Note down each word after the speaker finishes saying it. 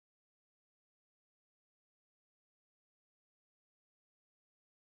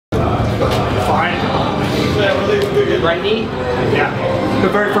right knee? Yeah. The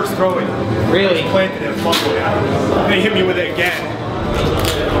very first throwing. Really? I planted it, fumbled it. And he hit me with it again.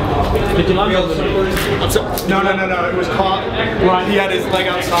 Did you land on the knee? No. It was caught. Right. He had his leg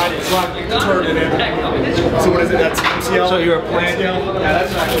outside. He turned it in. So what is it? That's MCL? So you're a plant? Yeah,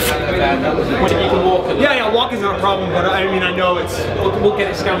 that's actually not that bad. You can walk. Yeah, walking's not a problem, but I mean, I know it's... We'll get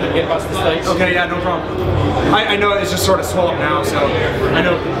it scanned and get past the States. Okay, yeah, no problem. I know it's just sort of swollen now, so I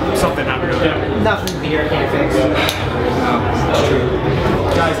know something happened. Yeah. Nothing beer can't fix. That's true.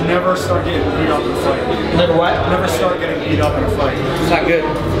 Guys, never start getting beat up in a fight. Never what? Never start getting beat up in a fight. It's not good.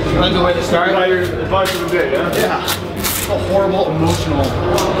 That's the way to start. Your advice of the day, yeah? Yeah. It's a horrible emotional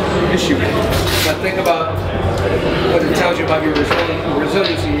issue. But think about what it tells you about your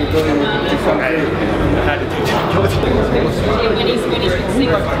resiliency, your ability to fight. I had to take that. You know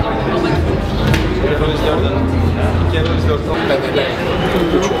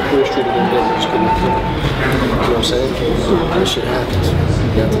what I'm saying? This shit happens.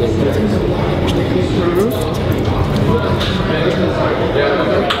 You have to know everything that will understand.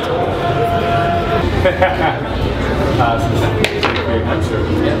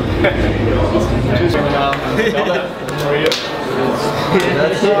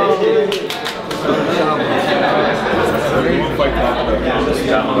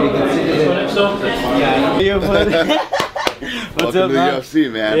 What's up, man? Welcome to the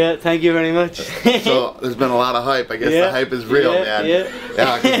UFC, man. Yeah, thank you very much. So there's been a lot of hype. I guess the hype is real, man. Yeah,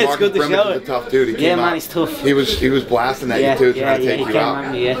 it's good to show it. A tough dude. He man, he's tough. He was blasting at you too, trying to take you out.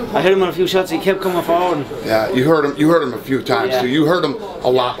 I hit him on a few shots. He kept coming forward. Yeah, you heard him a few times too. You heard him a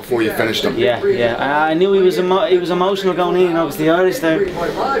lot before you finished him. Yeah. I knew he was emotional going in. Obviously, the Irish, they're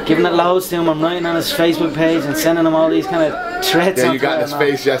giving it loads to him. I'm writing on his Facebook page and sending him all these kind of threats. Yeah, you got in his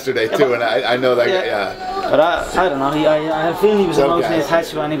face yesterday too, and I know that. Yeah. But I don't know. I had a feeling he was emotionally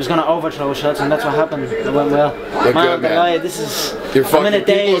attached to it, and he was going to overthrow shots, and that's what happened. It went well. Man, man. This is. People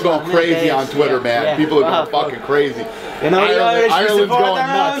are going crazy on Twitter, man. People are going fucking crazy. You know, Ireland's going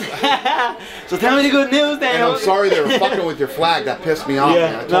nuts. So tell me the good news, then. And I'm sorry they were fucking with your flag. That pissed me off,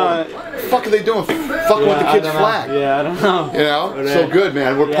 man. I told them, what the fuck are they doing? Fucking with the kid's flag. Yeah, I don't know. You know, so good,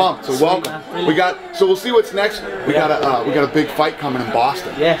 man. We're pumped. So welcome. So we'll see what's next. We got a big fight coming in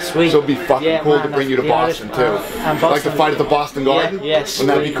Boston. Yeah, sweet. So it'll be fucking cool to bring you to Boston too. Like to fight at the Boston Garden. Yes.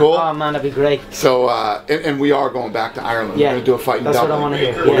 Wouldn't that be cool? Oh man, that'd be great. So and we are going back to Ireland. Yeah. We're gonna do a fight in Dublin. That's what I want to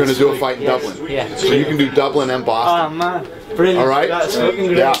hear. We're gonna do a fight in Dublin. Yeah. So you can do Dublin and Boston. Oh man. Brilliant. All right. That's fucking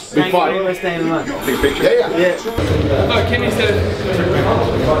great. Yeah. Be fun. Big picture. Yeah. Kenny said,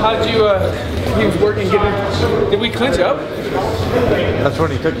 how did you, he was working, did we clinch up? That's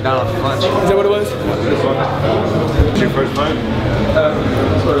when he took you down off the clinch. Is that what it was? Your first fight?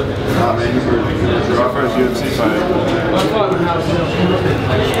 Sort of. Nah, man, your first UFC fight.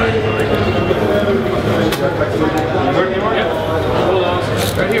 You hurt anymore? Yeah. Hold on.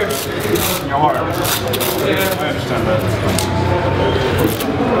 Right here. Your heart. Yeah. I understand that.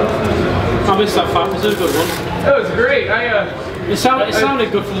 I missed that fight. Was it a good one? That was great. It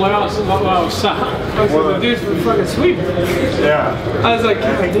sounded good from where I was sat. The dudes were fucking sweet. Yeah. I was like,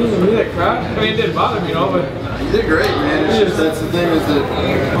 God, I didn't even do that crap. I mean, it didn't bother me, you know, but. You did great, man. It's just that's the thing is that.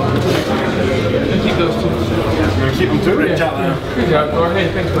 Keep those two. You're gonna keep them too? Good job, man. Good job, Thor. Hey,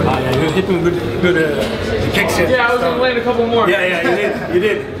 thanks, buddy. You're hitting good kicks in. Yeah, I was gonna land a couple more. Yeah, you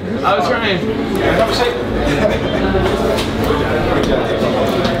did. I was trying.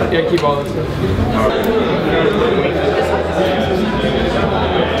 Yeah, keep all this stuff.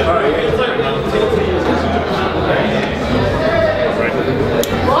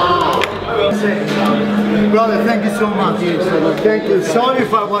 Brother, thank you so much. Thank you. Sorry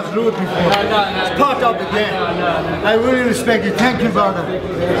if I was rude before. It's part of the game. I really respect you. Thank you, brother.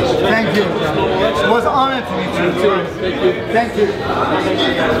 Thank you. It was an honor to meet you. Thank you.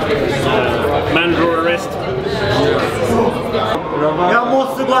 Mandatory arrest. Jag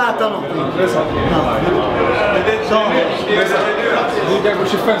måste gå och äta någonting. Du kanske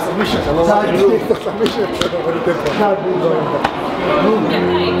 25 submissions.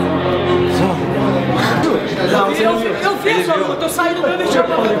 Eu fiz, eu saí do meu vestiário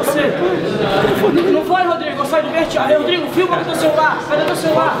pra você. Não foi, Rodrigo? Eu saí do vestiário. Rodrigo, filma com o teu celular. Cadê teu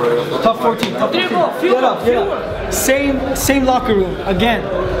celular? Top 14. Rodrigo, filma, filma. Same locker room again.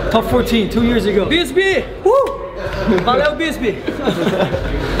 Top 14 2 years ago. Bisby! Valeu, Bisby!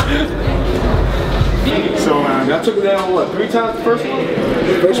 So I took it down what, 3 times the first one?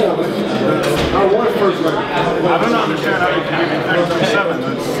 First one. I won the first one. I don't understand how you can give me 37.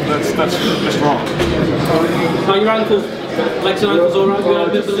 That's just wrong. How your ankles? Legs and ankles all right? You got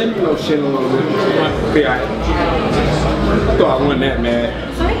a bit of a limp? No shit a little bit. Yeah, I thought I won that, man.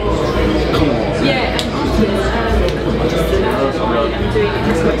 Come on. Yeah.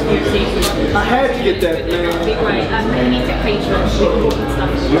 I had to get that, man.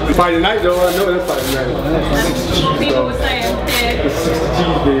 Friday night though, I know that's Friday night. People were saying, It's 60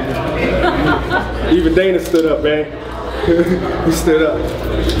 G's, baby. Even Dana stood up, man. He stood up.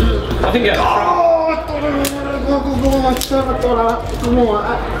 I think I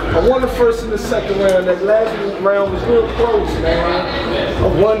won the first and the second round. That last round was real close, man. I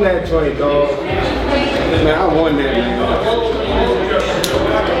won that joint, dog. Man, I won that, man.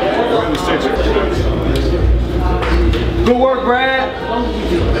 Good work, Brad.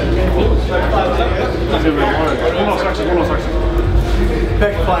 Thank you, man.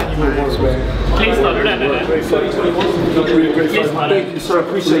 Please don't do that. Thank you, sir.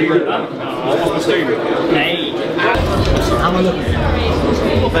 Appreciate it. Hey. I'm gonna look.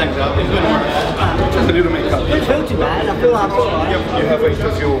 Thanks, dog. Good work. Just a little makeup. It's not too bad. I feel I'm alright. You have a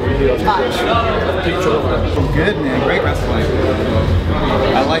few over here. Good, man. Great wrestling.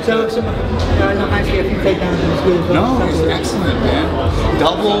 I like So, it. reminds me of a few takedowns. No, it's excellent, man.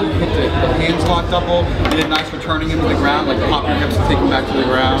 Double, you hit the hands lock double. You did nice for turning him to the ground, like pop your hips and take him back to the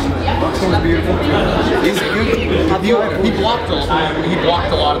ground. That was beautiful. He's good. He blocked a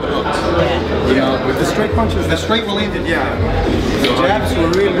lot of the hooks. You know, with the straight punches, the straight landed, yeah. The jabs were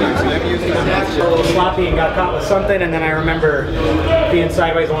really nice. A little sloppy and got caught with something, and then I remember being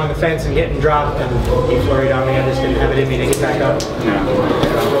sideways along the fence and getting dropped, and he flurried on me. I just didn't have it in me to get back up.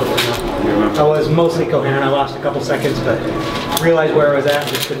 I was mostly coherent. I lost a couple seconds, but realized where I was at and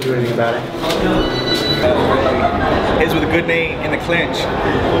just couldn't do anything about it. His with a good knee in the clinch.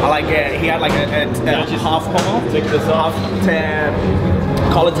 I like it. He had like a half pommel, half to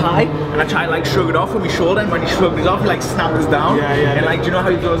collar tie, and I tried to like shrug it off with my shoulder, and when he shrugged it off, he like snapped us down. And like, do you know how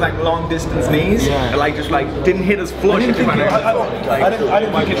he throws like long distance knees? And like just like didn't hit us flush. I didn't think it did. I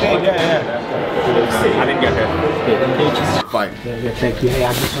didn't get hit. Fight. Thank you. Hey,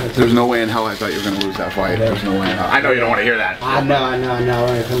 I just wanted to... There's no way in hell I thought you were going to lose that fight. There's no way in hell. I know you don't want to hear that. I know. I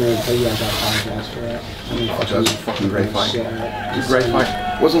want to come here and tell you I got apologize for that. That was a fucking great fight. It was a great fight.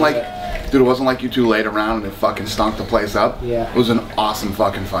 It wasn't like, dude, it wasn't like you two laid around and it fucking stunk the place up. Yeah. It was an awesome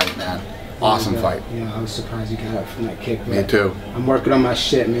fucking fight, man. Awesome fight. Yeah, I was surprised he got up from that kick. Me too. I'm working on my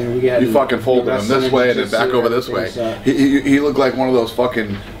shit, man. You fucking folded him this way and then back over this way. He looked like one of those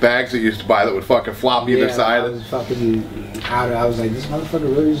fucking bags that you used to buy that would fucking flop either side. I was fucking out. I was like, this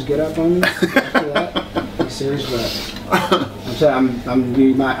motherfucker really just get up on me after that? Are you serious? But I'm saying,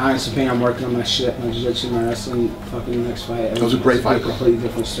 I'm my honest opinion. I'm working on my shit, my jiu-jitsu, my wrestling. Fucking next fight. It was a great fight. A completely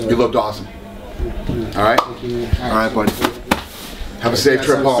different story. You looked awesome. All right. Thank you, man. All right, buddy. Have a safe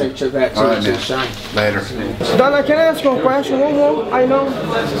trip home. Safe trip back to Later. Donna, can I ask you a question? One more? I know.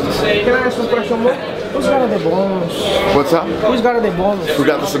 Can I ask you a question more? Who's got the bonus? What's up? Who's got the bonus? Who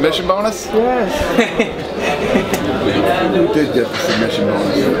got the submission bonus? Yes. Who did get the submission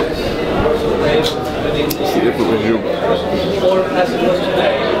bonus? See if it was you.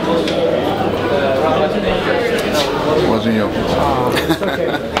 It wasn't you.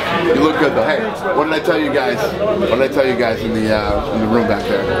 You look good though. Hey, what did I tell you guys? What did I tell you guys in the room back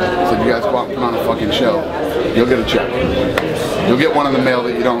there? I said you guys go out and put on a fucking show. You'll get a check. You'll get one in the mail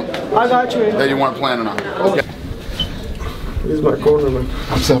that you don't. I got you. That you weren't planning on. Okay. He's my corner man.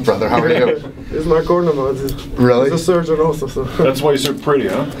 What's up, brother? How are you? He's my corner man. Really? He's a surgeon also. So. That's why he's so pretty,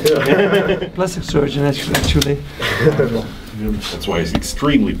 huh? Yeah. Plastic surgeon actually. That's why he's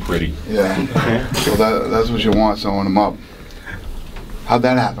extremely pretty. Yeah. Well, that's what you want, sewing him up. How'd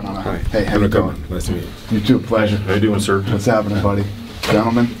that happen? Hi. Hey, how you doing? Nice to meet you. You too, pleasure. How you doing, sir? What's happening, buddy?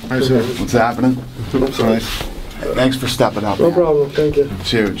 Gentlemen? What's happening? Nice. Thanks for stepping up. No problem, thank you.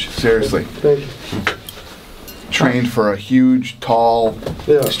 It's huge, seriously. Thank you. Trained for a huge, tall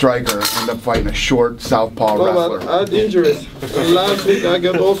striker, end up fighting a short southpaw wrestler. But I had injuries. Last week I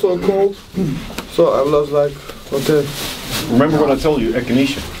got also a cold, so I was like, okay. Remember what I told you,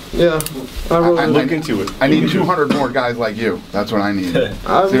 echinacea. Yeah, I look into it. I need 200 more guys like you. That's what I need.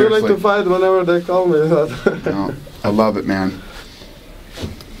 I'm willing to fight whenever they call me. No, I love it, man.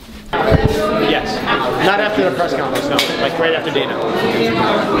 Yes. Not after the press conference, no. Like right after Dana.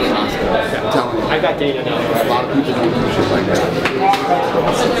 I got Dana now. A lot of people don't do shit like that.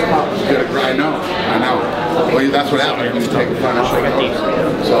 I know. Well, that's what happens when you take a finish.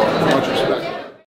 So, much respect.